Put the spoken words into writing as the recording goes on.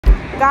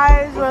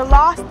Guys, we're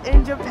lost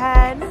in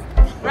Japan.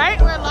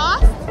 Right? We're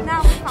lost?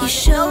 Now we found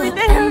it. No, we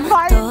didn't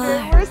find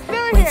it. We're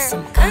still here.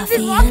 Some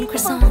coffee and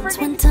croissants.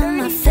 Went to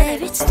my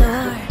favorite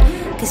store.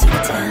 Cause you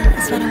can tell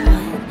that's what I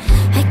want.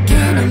 I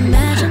can't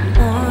imagine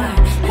more.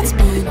 It's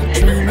been a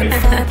dream and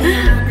far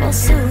beyond. Well,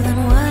 so then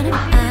what am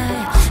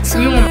I so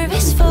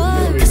nervous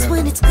for? Cause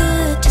when it's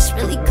good, just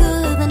really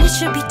good, then it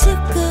should be too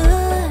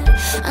good.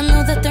 I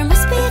know that there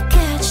must be a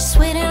catch. Just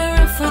waiting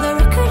around for the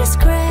record to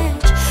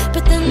scratch.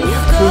 But then you go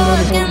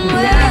again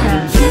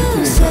where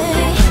you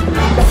say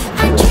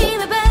I dream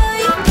about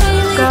you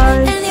daily.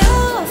 And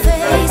your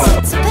face,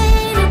 it's a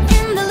painting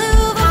in the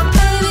Louvre,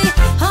 baby.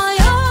 All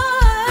your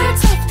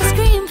words like the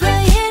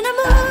screenplay in a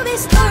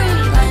movie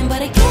storyline.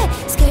 But I get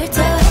scared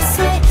to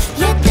say,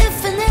 yeah,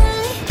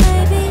 definitely,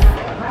 baby.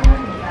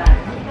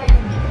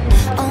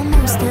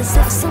 Almost as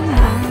if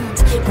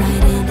someone's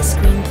writing a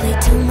screenplay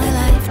to my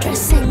life,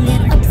 dressing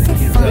it up for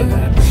fun.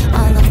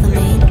 All of the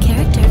main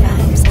character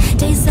vibes,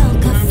 days all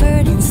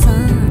covered in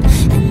sun,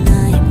 and I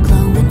am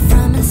glowing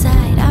from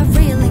inside. I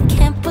really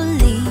can't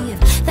believe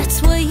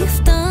that's what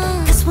you've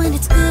done. Cause when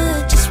it's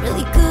good, just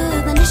really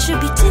good, then it should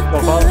be too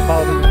good. I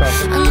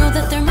know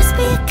that there must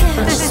be a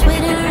catch, just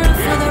waiting around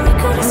for the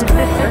record to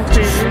scratch.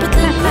 But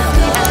then you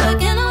go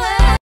again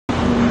away.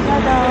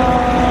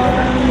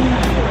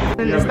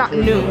 It's not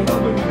new.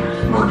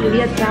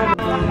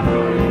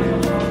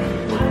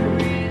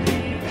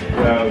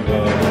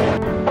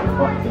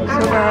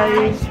 So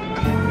guys,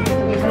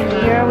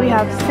 here we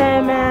have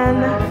salmon,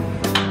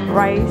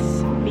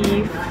 rice,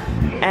 beef,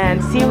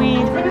 and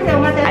seaweed.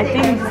 I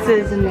think this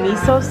is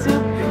miso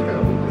soup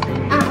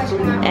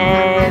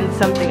and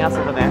something else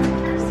over there.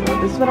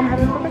 So this is what I'm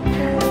having for breakfast.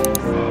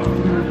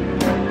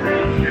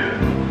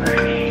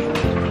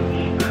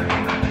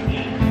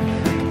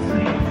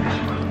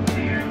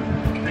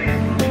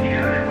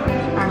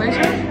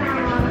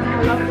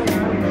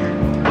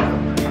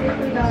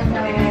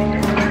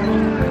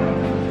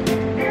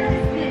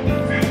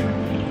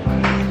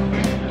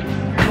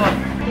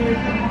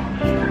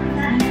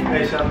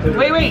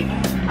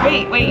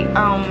 Wait.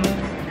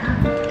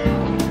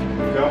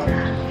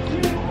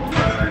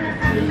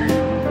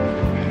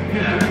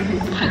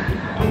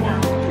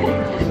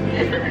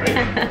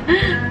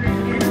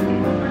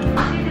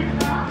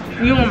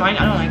 You won't mind? I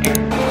don't like it.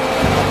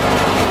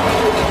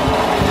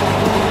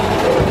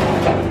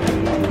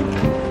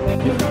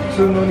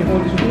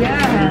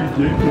 Yeah.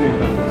 I'm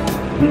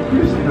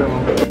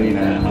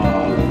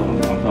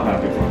so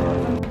happy for her.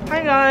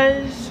 Hi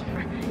guys.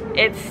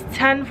 It's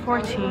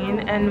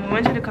 10:14 and we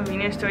went to the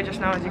convenience store just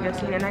now, as you can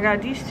see, and I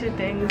got these two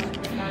things.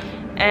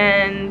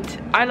 And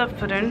I love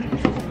pudding.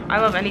 I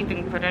love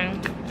anything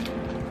pudding.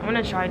 I'm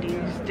gonna try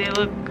these. They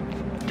look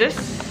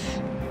this.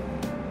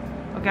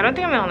 Okay, I don't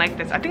think I'm gonna like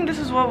this. I think this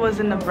is what was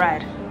in the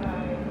bread.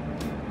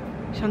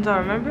 Chantal,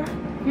 remember?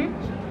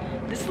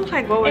 This looks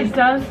like what was. It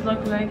does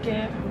look like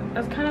it.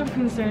 That's kind of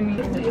concerning.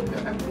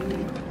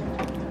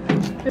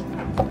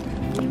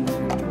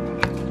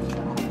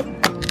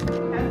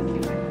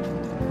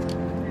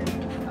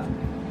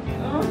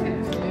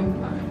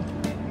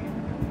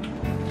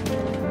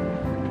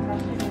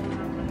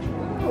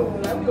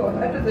 I'm going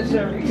under the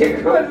shirt.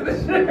 You're going to the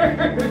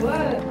shirt.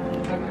 What?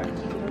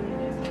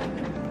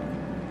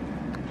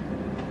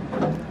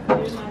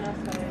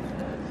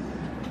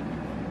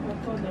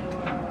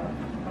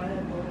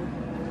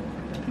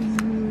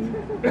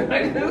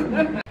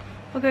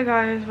 Okay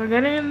guys, we're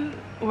going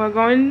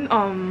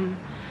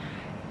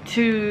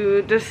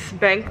to this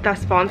bank that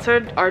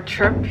sponsored our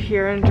trip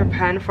here in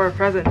Japan for a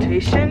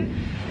presentation,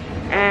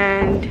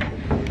 and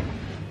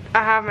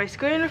I have my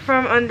screen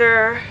from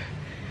under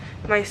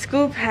my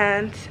school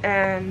pants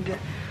and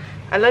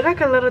I look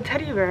like a little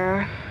teddy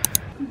bear.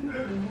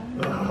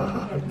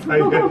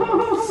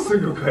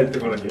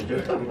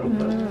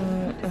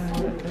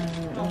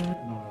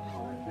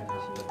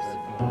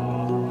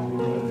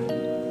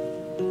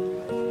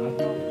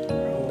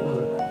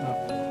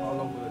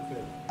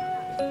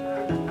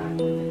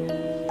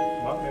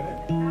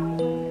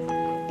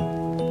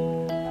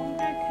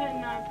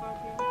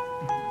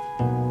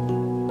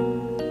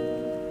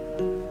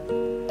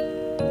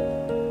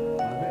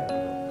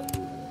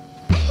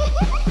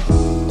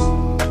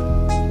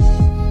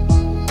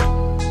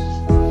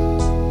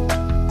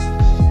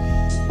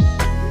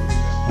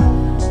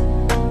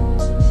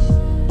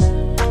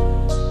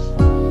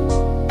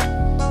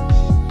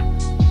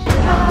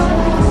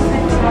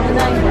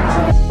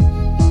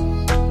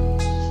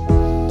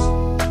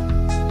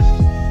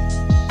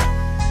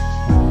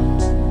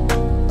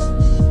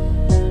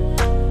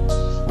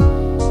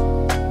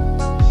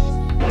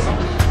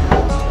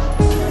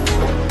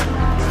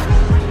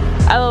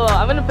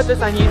 Put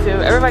this on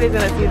YouTube. Everybody's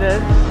gonna see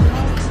this.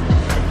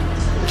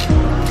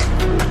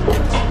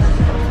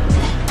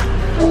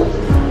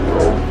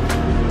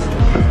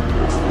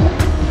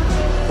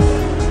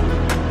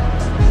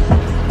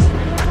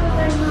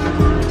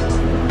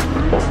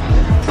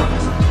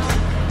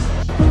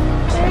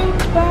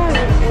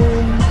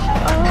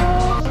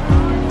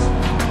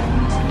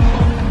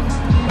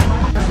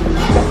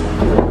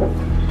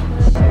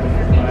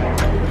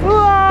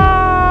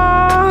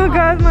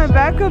 guys my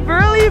backup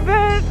early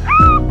event.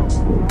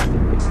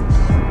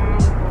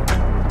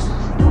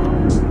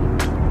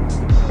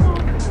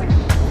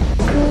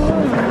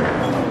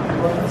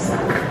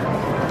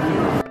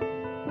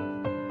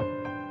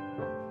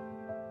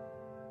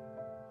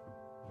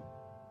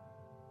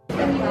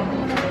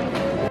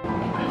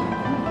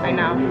 Right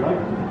now,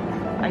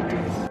 like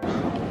this.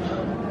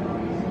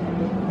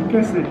 You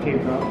can say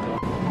K-pop.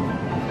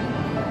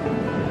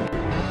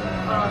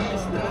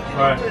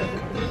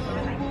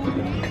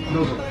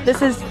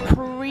 This is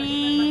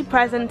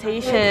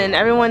pre-presentation.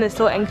 Everyone is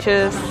so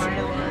anxious,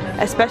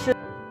 especially.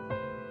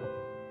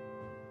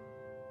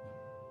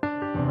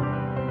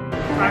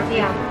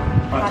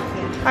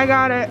 I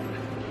got it.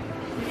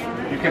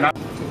 You cannot.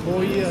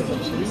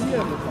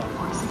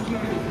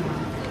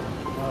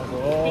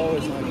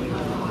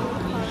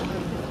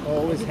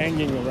 Always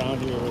hanging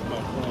around here with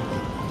my friends.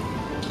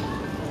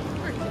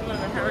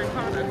 Harry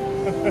Potter.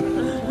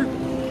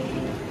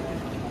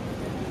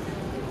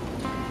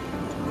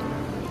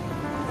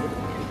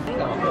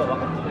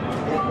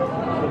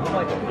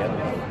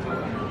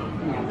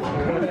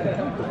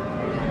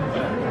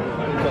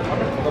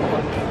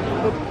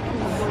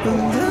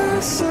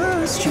 These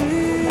are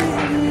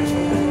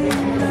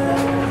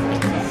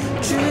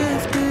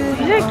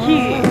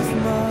cute.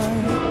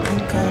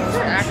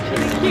 They're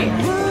actually cute.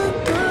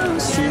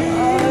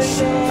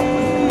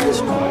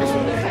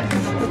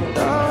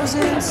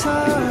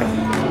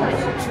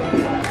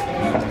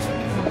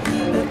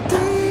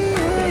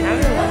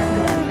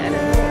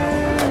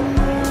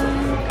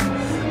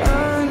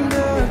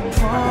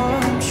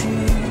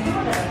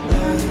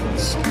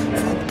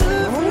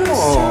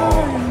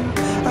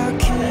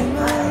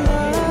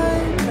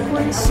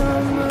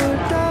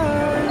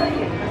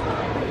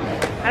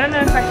 I don't know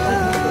if I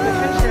should. Which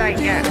one should I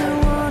get?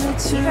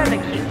 These are the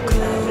cute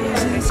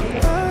ones.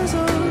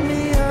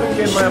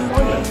 Get my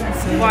appointment.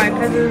 Why?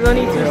 Because there's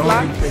only 2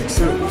 slots?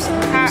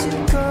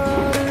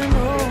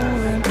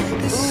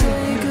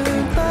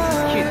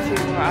 Cute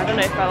too. I don't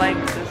know if I like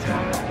this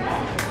one.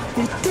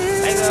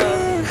 I go.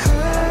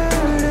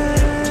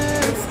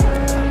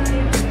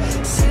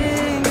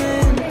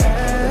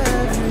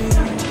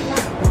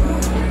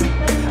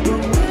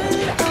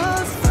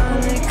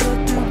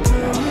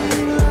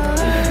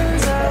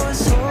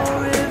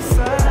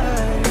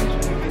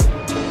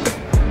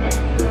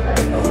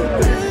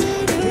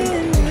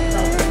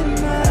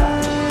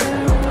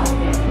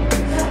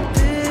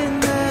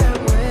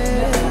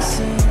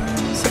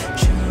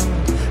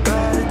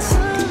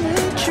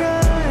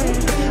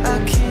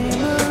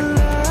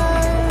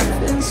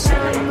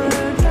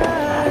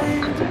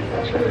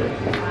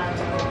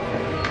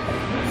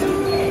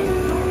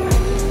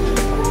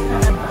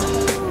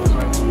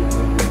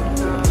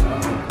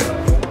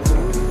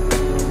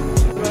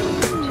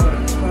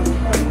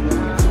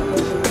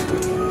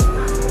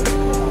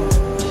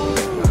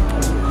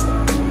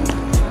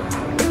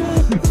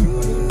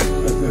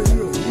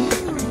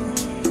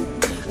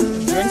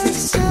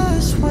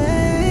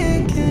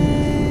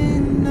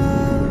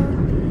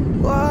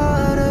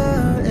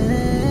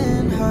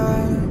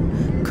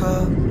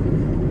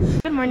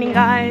 Good morning,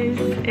 guys.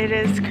 It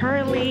is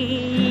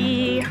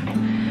currently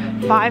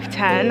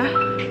 5:10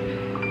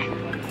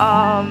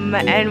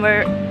 and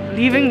we're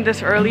leaving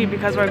this early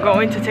because we're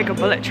going to take a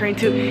bullet train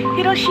to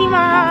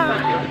Hiroshima,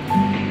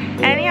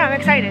 and yeah, I'm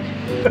excited.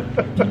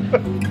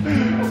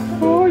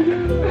 Oh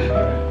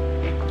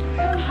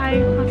yeah.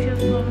 Hi,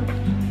 Fatiath.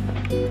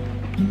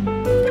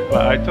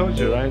 Well, I told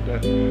you, right,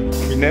 that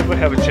we never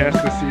have a chance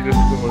to see the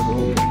stores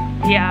open.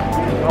 Yeah.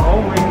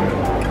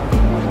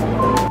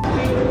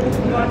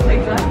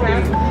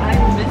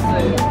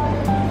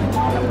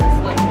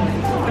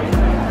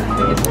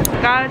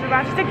 Guys, we're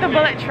about to take the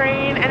bullet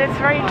train and it's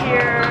right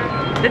here.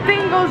 The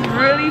thing goes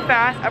really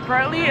fast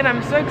apparently, and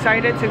I'm so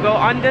excited to go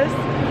on this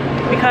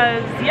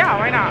because yeah,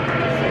 why not?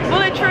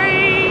 Bullet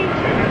train!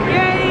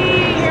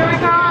 Yay! Here we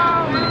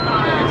come!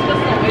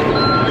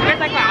 It's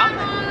like wow.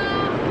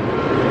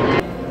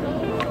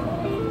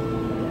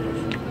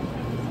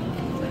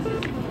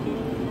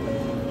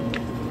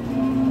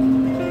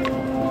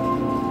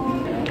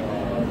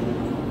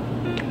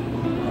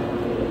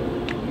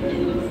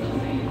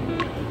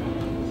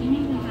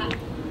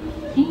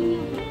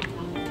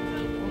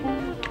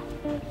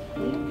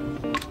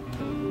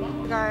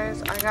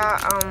 Guys, I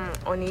got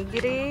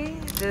onigiri,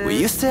 this we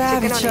used to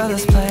have each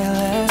other's onigiri,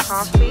 playlist,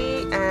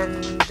 coffee,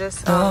 and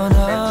this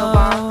bento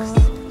box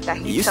that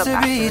heats used up to be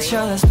actually. each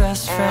other's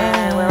best friend.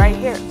 And we're right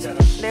here.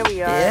 There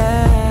we are.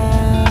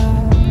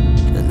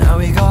 Yeah. And now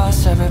we go our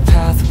separate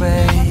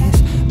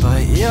pathways,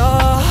 but your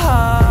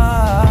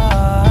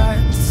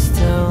heart's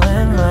still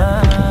in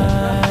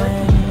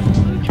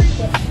mine.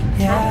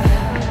 Yeah.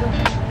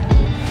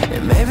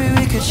 And maybe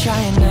we could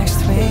try it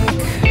next week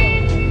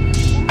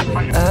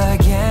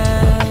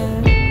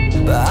again,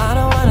 but I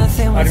don't wanna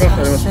think we're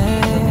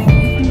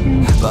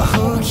toxic, but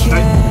who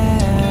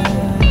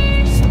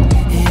cares?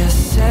 You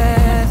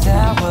said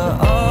that we're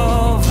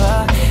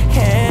over,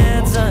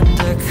 hands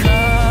under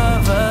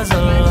covers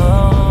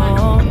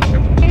alone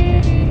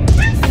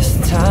this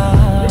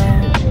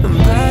time,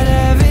 but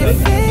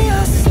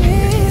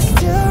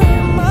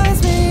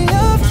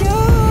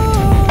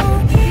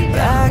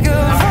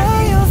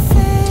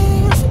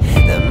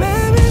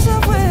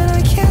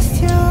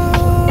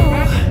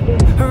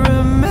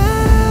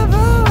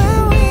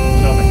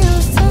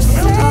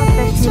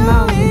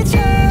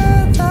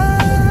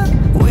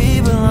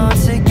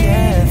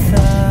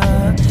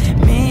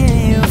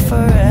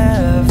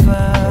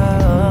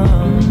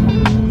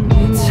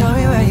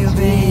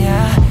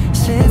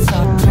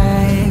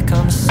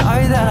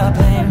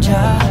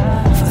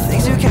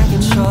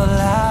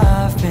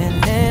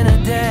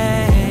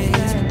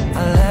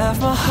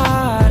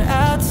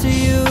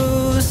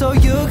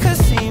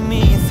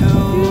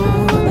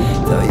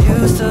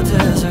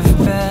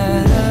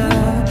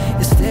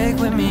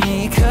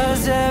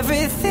 'cause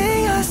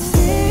everything I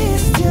see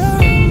still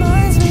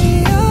reminds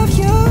me of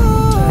you.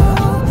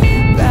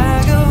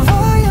 Bag of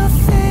all your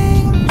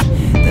things,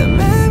 the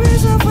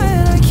memories of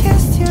when I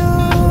kissed you.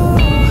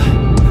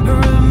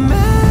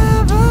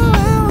 Remember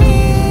when we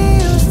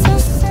used to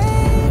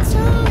say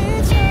to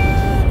each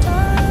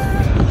other,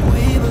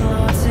 we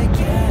belong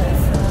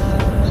together,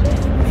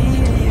 me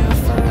and you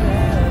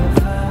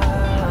forever.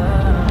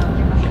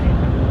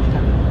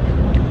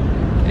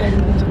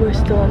 And we're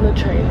still on the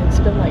train. It's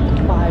been like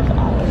 5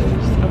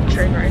 hours of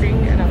train riding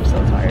and I'm so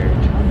tired.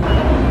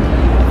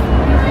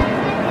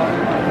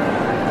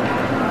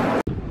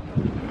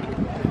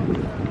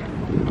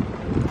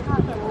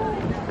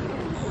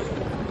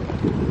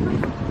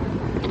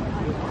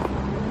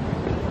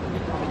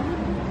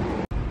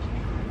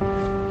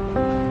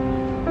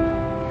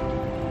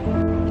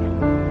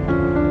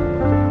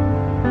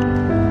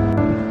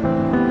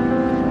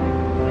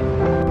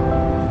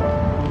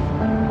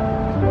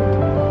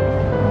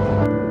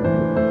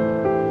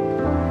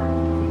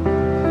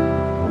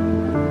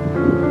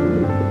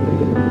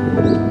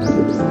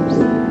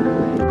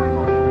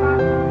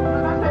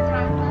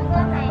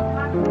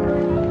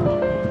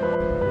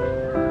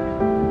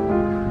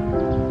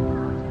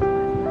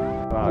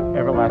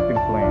 Everlasting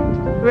flame.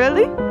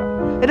 Really?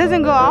 It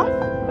doesn't go off?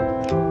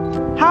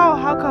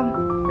 How come?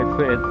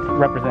 It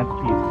represents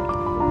peace.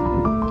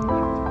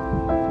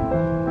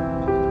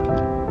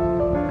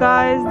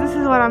 Guys, this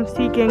is what I'm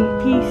seeking.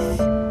 Peace.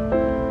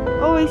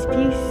 Always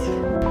peace.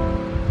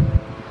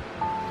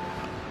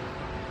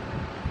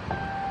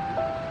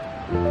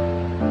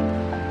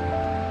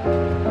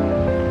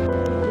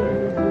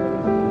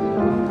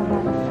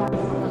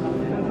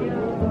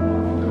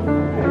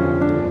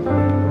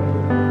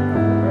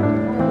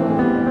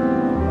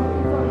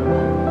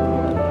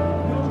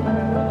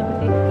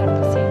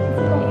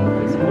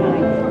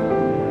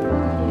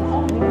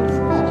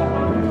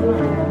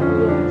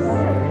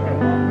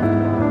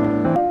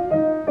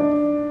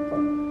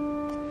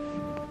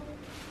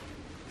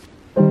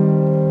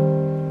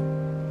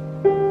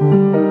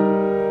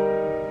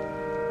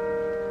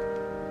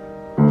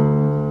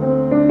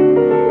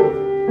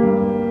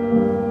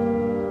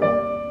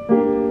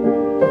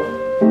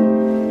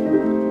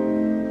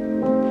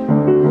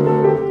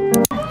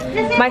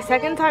 My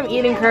second time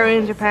eating curry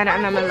in Japan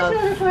and I'm in love.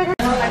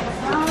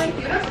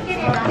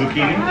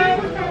 Zucchini?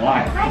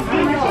 Why?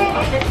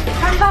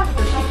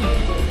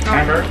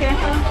 Hamburger?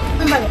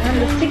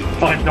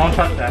 Oh, don't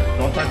touch that.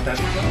 Don't touch that.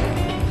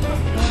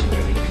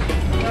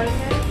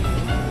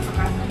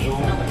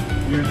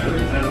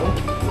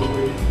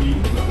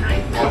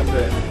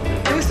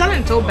 They were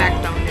selling toe back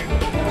down there.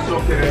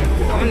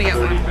 I'm gonna get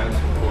one.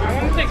 I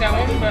want to take that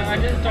one, but I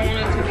just don't want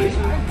it to be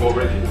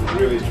Already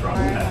really strong.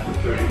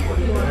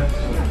 30-40 minutes.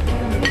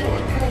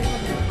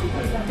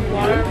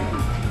 water.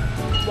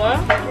 What?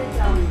 No.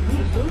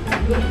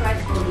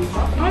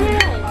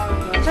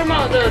 I'm talking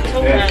about the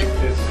toe back.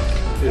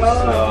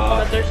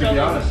 To be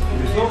honest,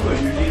 it's also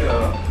you need a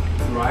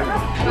driver.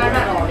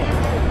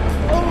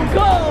 Oh,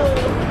 go!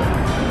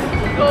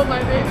 Go,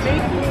 my baby.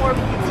 Make more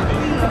pizza.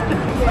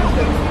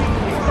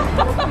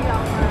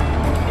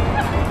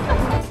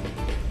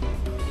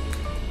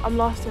 I'm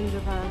lost in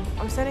Japan.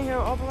 I'm sitting here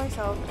all by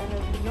myself and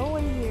there's no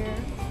one here.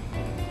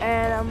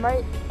 And I'm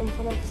right in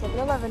front of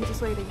 7-Eleven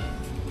just waiting.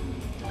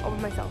 All by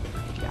myself.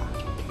 Yeah.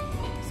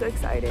 So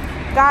excited.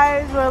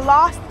 Guys, we're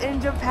lost in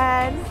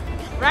Japan.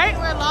 Right?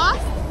 We're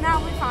lost?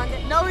 No, we found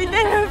it. No, we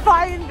didn't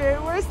find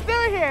it. We're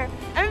still here.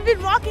 And we've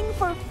been walking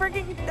for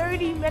freaking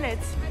 30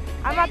 minutes.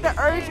 I'm at the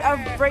urge of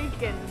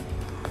breaking.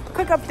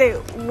 Quick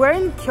update. We're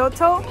in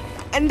Kyoto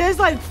and there's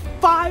like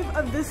 5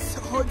 of this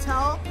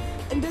hotel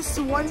in this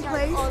one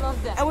place. All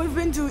of them. And we've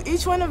been to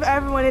each one of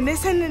everyone and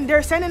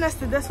they're sending us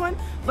to this one,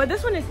 but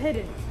this one is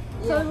hidden.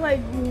 So it's like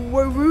we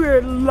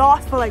were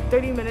lost for like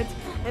 30 minutes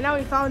and now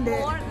we found it.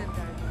 More than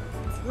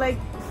 30. Like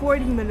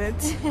 40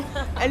 minutes.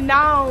 And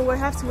now we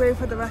have to wait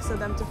for the rest of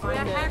them to find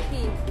We're it.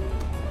 happy.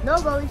 No,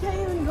 but we can't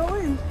even go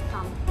in.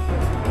 Come.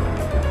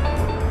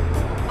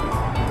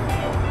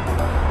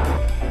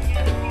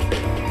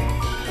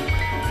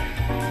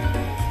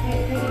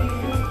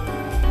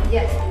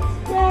 Yay!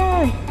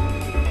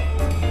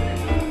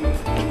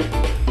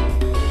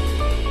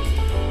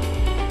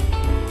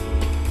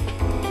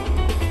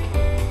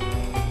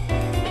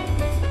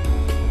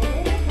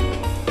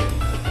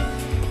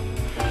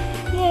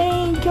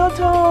 Yay,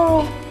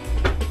 Kyoto!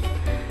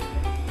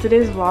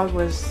 Today's vlog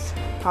was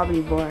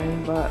probably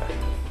boring, but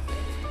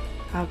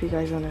I hope you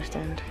guys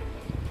understand.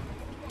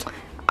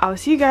 I'll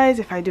see you guys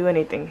if I do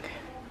anything.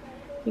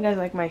 You guys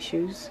like my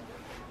shoes?